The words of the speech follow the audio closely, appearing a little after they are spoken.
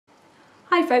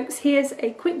Hi folks, here's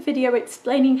a quick video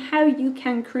explaining how you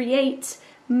can create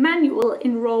manual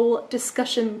Enrol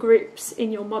discussion groups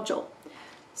in your module.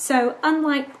 So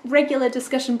unlike regular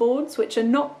discussion boards, which are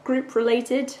not group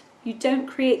related, you don't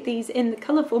create these in the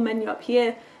colourful menu up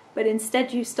here, but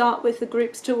instead you start with the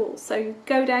groups tool. So you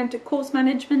go down to course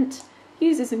management,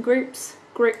 users and groups,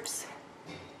 groups.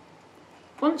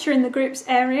 Once you're in the groups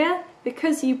area,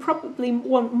 because you probably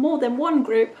want more than one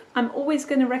group, I'm always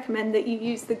going to recommend that you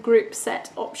use the group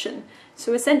set option.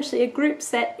 So essentially a group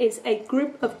set is a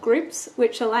group of groups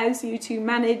which allows you to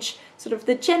manage sort of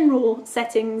the general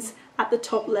settings at the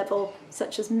top level,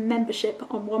 such as membership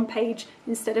on one page,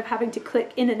 instead of having to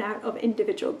click in and out of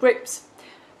individual groups.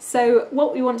 So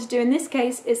what we want to do in this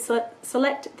case is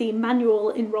select the manual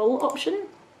enroll option.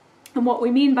 And what we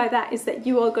mean by that is that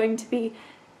you are going to be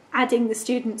adding the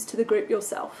students to the group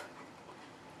yourself.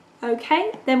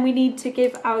 Okay, then we need to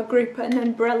give our group an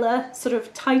umbrella sort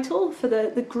of title for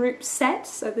the group set.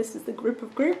 So this is the group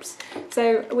of groups.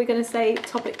 So we're going to say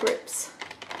topic groups.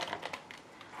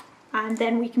 And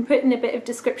then we can put in a bit of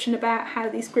description about how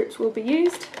these groups will be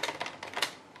used.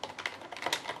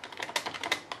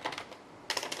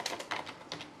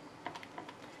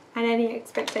 And any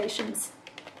expectations.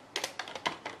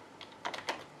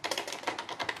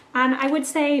 And I would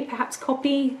say perhaps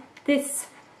copy this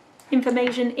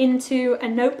information into a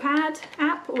notepad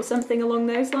app or something along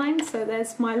those lines. So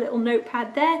there's my little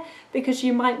notepad there, because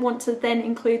you might want to then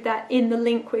include that in the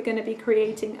link we're going to be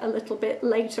creating a little bit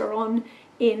later on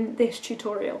in this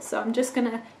tutorial. So I'm just going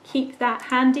to keep that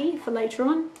handy for later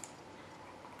on.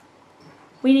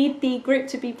 We need the group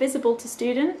to be visible to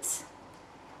students,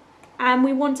 and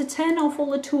we want to turn off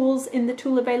all the tools in the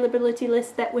tool availability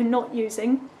list that we're not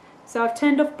using. So I've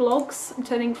turned off blogs, I'm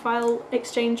turning file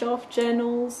exchange off,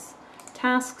 journals,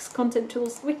 tasks, content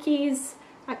tools, wikis,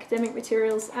 academic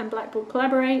materials and Blackboard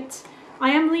Collaborate.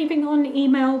 I am leaving on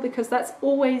email because that's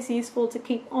always useful to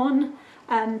keep on,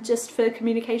 just for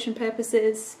communication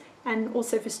purposes and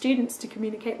also for students to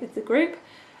communicate with the group.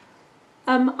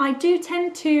 I do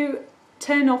tend to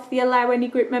turn off the allow any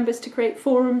group members to create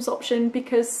forums option,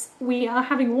 because we are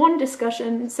having one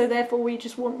discussion, so therefore we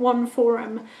just want one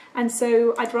forum, and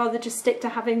so I'd rather just stick to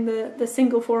having the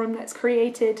single forum that's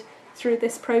created through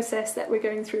this process that we're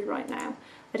going through right now.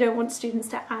 I don't want students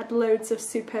to add loads of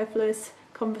superfluous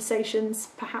conversations,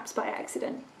 perhaps by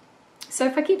accident. So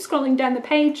if I keep scrolling down the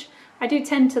page, I do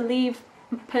tend to leave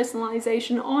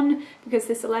personalization on, because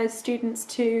this allows students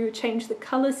to change the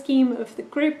color scheme of the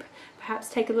group, perhaps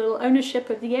take a little ownership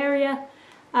of the area,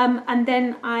 and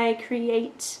then I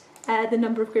create the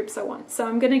number of groups I want. So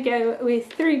I'm going to go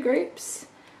with 3 groups,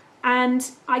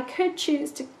 and I could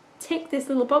choose to tick this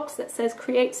little box that says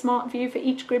create smart view for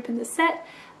each group in the set.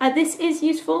 This is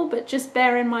useful, but just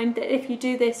bear in mind that if you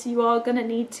do this, you are going to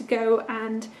need to go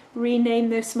and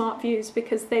rename those smart views,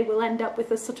 because they will end up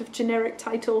with a sort of generic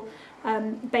title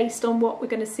based on what we're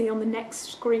going to see on the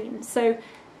next screen. So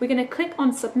we're going to click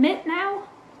on submit now.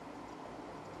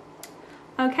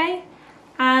 Okay,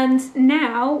 and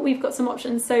now we've got some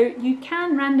options. So you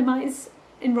can randomize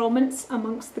enrollments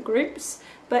amongst the groups,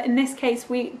 but in this case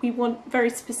we want very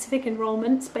specific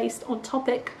enrollments based on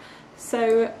topic.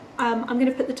 So I'm going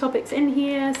to put the topics in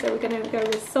here. So we're going to go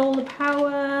with solar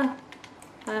power,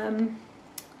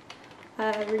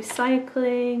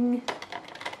 recycling,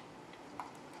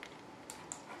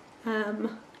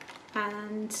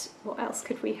 and what else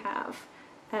could we have?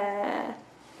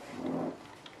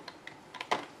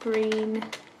 Green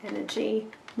energy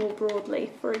more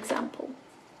broadly, for example.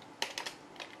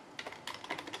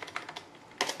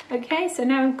 Okay, so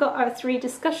now we've got our 3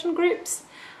 discussion groups,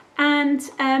 and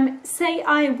say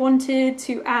I wanted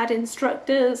to add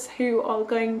instructors who are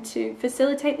going to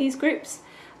facilitate these groups.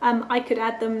 I could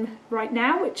add them right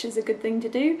now, which is a good thing to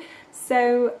do.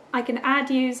 So I can add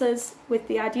users with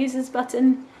the add users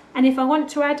button. And if I want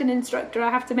to add an instructor,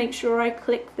 I have to make sure I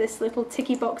click this little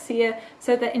ticky box here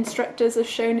so that instructors are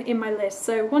shown in my list.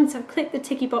 So once I've clicked the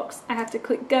ticky box, I have to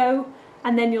click go,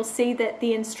 and then you'll see that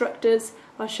the instructors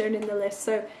are shown in the list.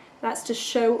 So that's to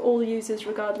show all users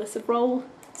regardless of role.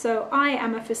 So I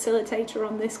am a facilitator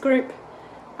on this group,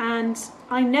 and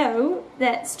I know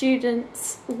that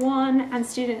students 1 and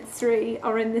students 3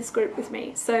 are in this group with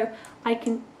me. So I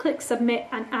can click submit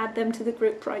and add them to the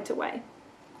group right away.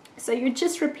 So you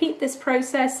just repeat this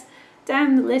process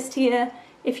down the list here.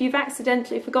 If you've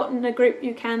accidentally forgotten a group,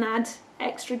 you can add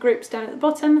extra groups down at the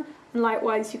bottom, and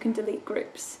likewise you can delete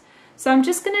groups. So I'm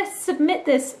just going to submit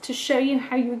this to show you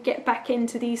how you get back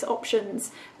into these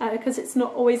options, because it's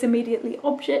not always immediately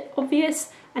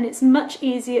obvious, and it's much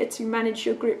easier to manage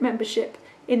your group membership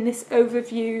in this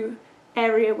overview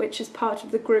area which is part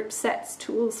of the group sets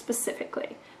tool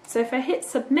specifically. So if I hit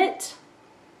submit,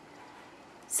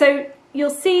 so you'll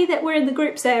see that we're in the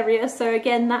groups area, so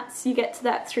again you get to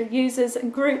that through users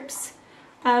and groups.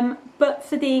 But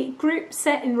for the group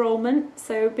set enrolment,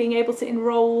 so being able to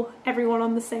enroll everyone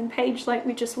on the same page like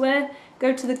we just were,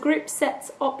 go to the group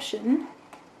sets option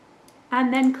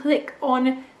and then click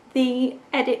on the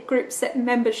edit group set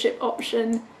membership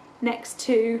option next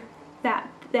to that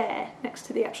there, next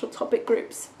to the actual topic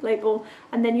groups label,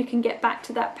 and then you can get back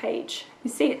to that page. You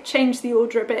see it changed the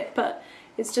order a bit, but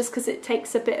it's just because it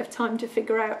takes a bit of time to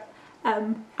figure out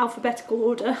alphabetical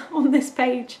order on this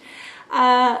page.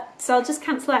 So I'll just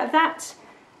cancel out of that.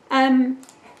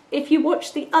 If you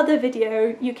watch the other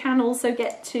video, you can also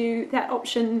get to that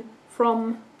option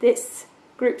from this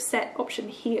group set option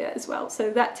here as well.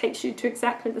 So that takes you to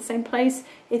exactly the same place.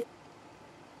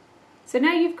 So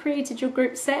now you've created your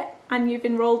group set and you've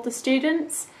enrolled the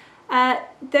students.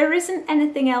 There isn't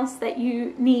anything else that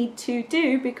you need to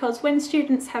do, because when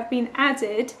students have been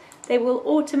added, they will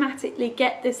automatically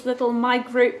get this little My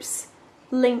Groups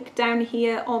link down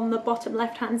here on the bottom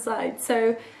left hand side.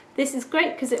 So this is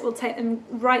great because it will take them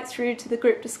right through to the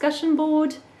group discussion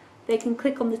board. They can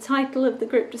click on the title of the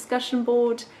group discussion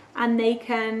board and they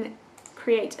can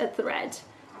create a thread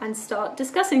and start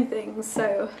discussing things.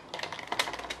 So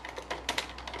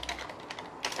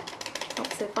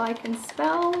if I can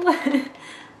spell.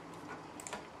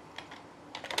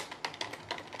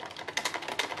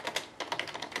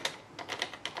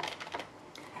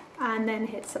 And then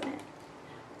hit submit.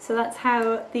 So that's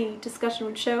how the discussion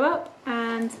would show up,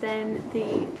 and then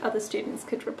the other students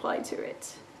could reply to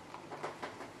it.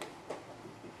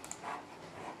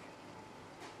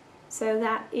 So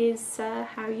that is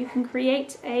how you can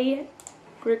create a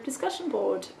group discussion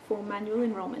board for manual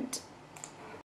enrollment.